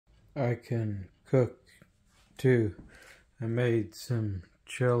I can cook too. I made some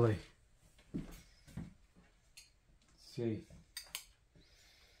chili. Let's see,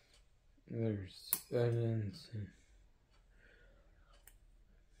 there's onions and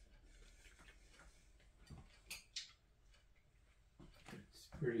it's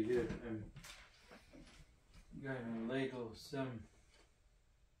pretty good. I'm gonna ladle some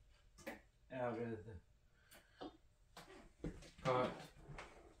out of the pot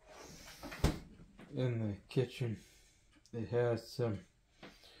in the kitchen. It has some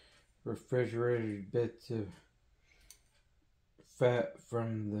refrigerated bits of fat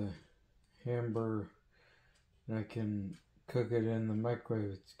from the hamburger, and I can cook it in the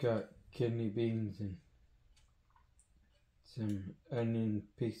microwave. It's got kidney beans and some onion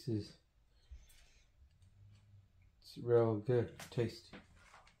pieces. It's real good, tasty.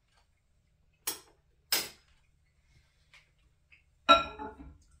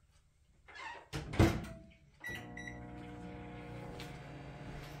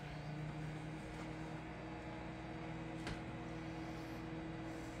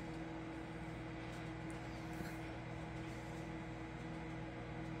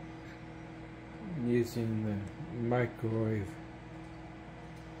 Using the microwave.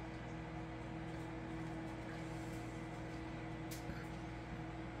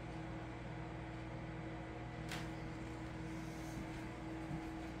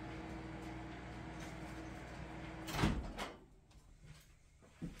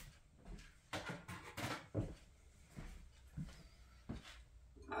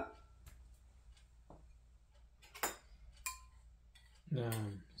 Now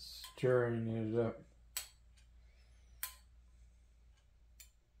I'm stirring it up.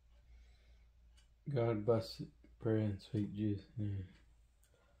 God bless it, pray and sweet Jesus' name.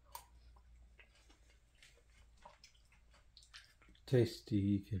 Tasty,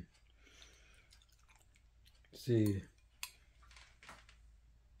 you can see.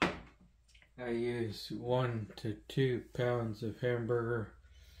 I use 1 to 2 pounds of hamburger,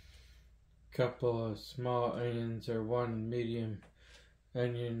 couple of small onions or 1 medium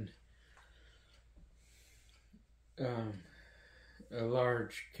onion, a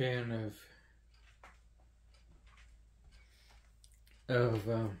large can of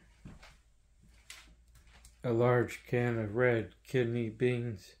red kidney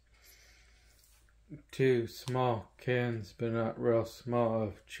beans, 2 small cans but not real small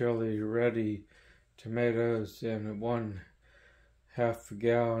of chili ready tomatoes, and 1/2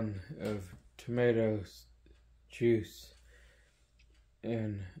 gallon of tomato juice.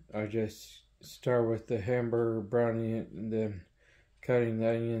 And I just start with the hamburger, browning it, and then cutting the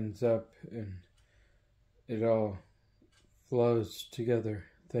onions up, and it all flows together.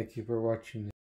 Thank you for watching.